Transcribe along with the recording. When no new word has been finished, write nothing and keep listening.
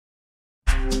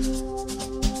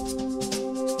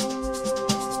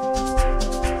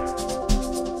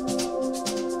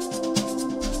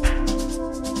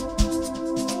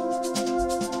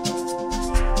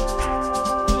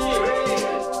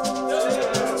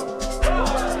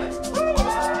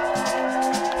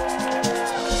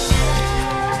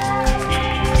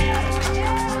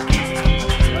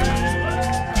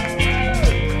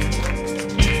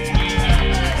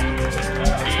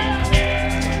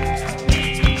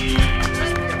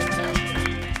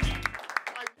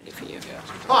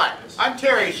Hi, I'm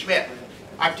Terry Schmidt.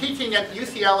 I'm teaching at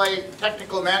UCLA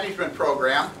Technical Management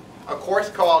Program, a course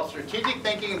called Strategic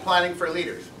Thinking and Planning for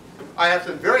Leaders. I have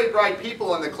some very bright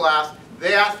people in the class.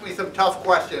 They asked me some tough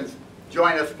questions.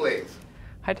 Join us, please.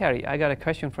 Hi Terry, I got a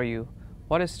question for you.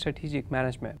 What is strategic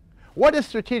management? What is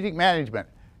strategic management?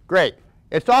 Great.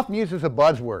 It's often used as a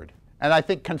buzzword, and I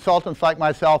think consultants like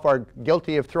myself are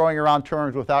guilty of throwing around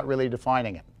terms without really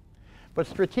defining it. But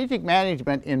strategic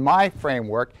management, in my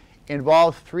framework,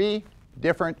 involves three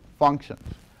different functions.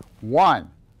 One,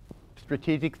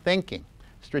 strategic thinking.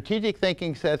 Strategic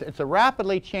thinking says it's a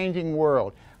rapidly changing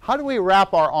world. How do we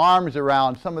wrap our arms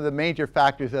around some of the major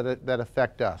factors that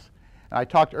affect us? And I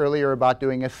talked earlier about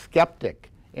doing a skeptic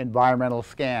environmental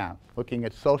scan, looking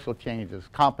at social changes,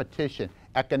 competition,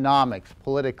 economics,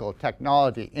 political,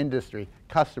 technology, industry,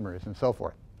 customers, and so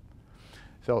forth.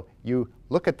 So you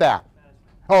look at that.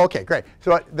 Oh, okay, great.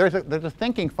 So there's a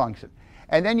thinking function.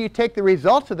 And then you take the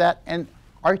results of that and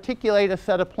articulate a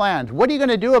set of plans. What are you going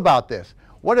to do about this?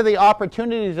 What are the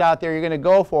opportunities out there you're going to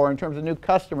go for in terms of new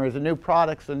customers and new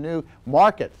products and new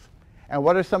markets? And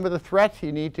what are some of the threats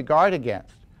you need to guard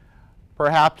against?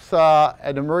 Perhaps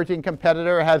an emerging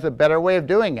competitor has a better way of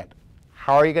doing it.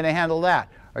 How are you going to handle that?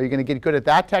 Are you going to get good at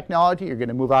that technology? You're going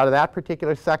to move out of that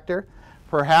particular sector?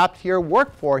 Perhaps your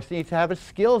workforce needs to have its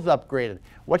skills upgraded.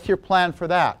 What's your plan for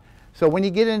that? So when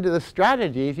you get into the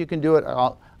strategies, you can do it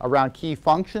around key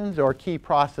functions or key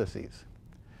processes.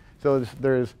 So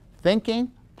there's thinking,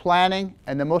 planning,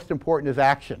 and the most important is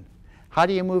action. How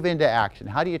do you move into action?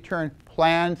 How do you turn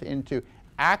plans into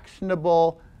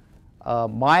actionable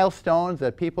milestones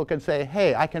that people can say,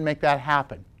 hey, I can make that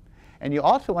happen? And you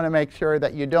also want to make sure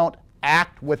that you don't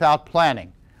act without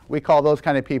planning. We call those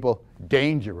kind of people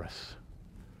dangerous.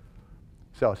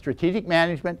 So strategic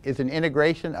management is an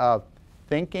integration of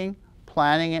thinking,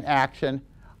 planning, and action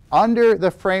under the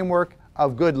framework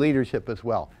of good leadership as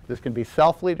well. This can be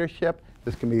self-leadership,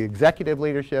 this can be executive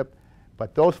leadership,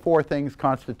 but those four things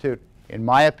constitute, in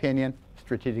my opinion,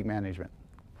 strategic management.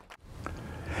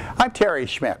 I'm Terry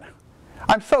Schmidt.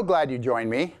 I'm so glad you joined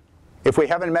me. If we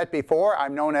haven't met before,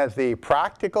 I'm known as the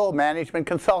Practical Management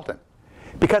Consultant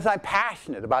because I'm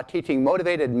passionate about teaching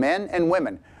motivated men and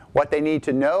women what they need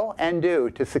to know and do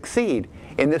to succeed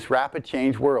in this rapid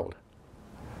change world.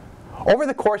 Over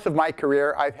the course of my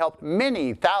career, I've helped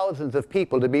many thousands of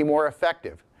people to be more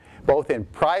effective, both in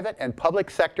private and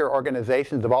public sector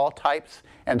organizations of all types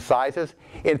and sizes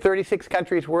in 36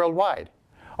 countries worldwide.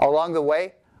 Along the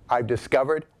way, I've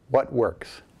discovered what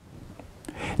works.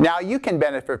 Now you can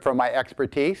benefit from my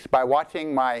expertise by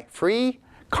watching my free,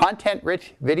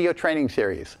 content-rich video training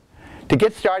series. To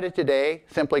get started today,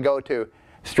 simply go to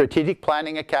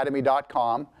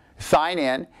strategicplanningacademy.com, sign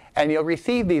in, and you'll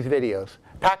receive these videos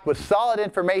packed with solid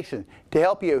information to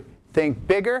help you think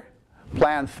bigger,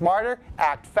 plan smarter,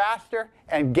 act faster,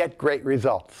 and get great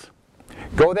results.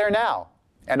 Go there now,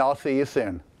 and I'll see you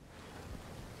soon.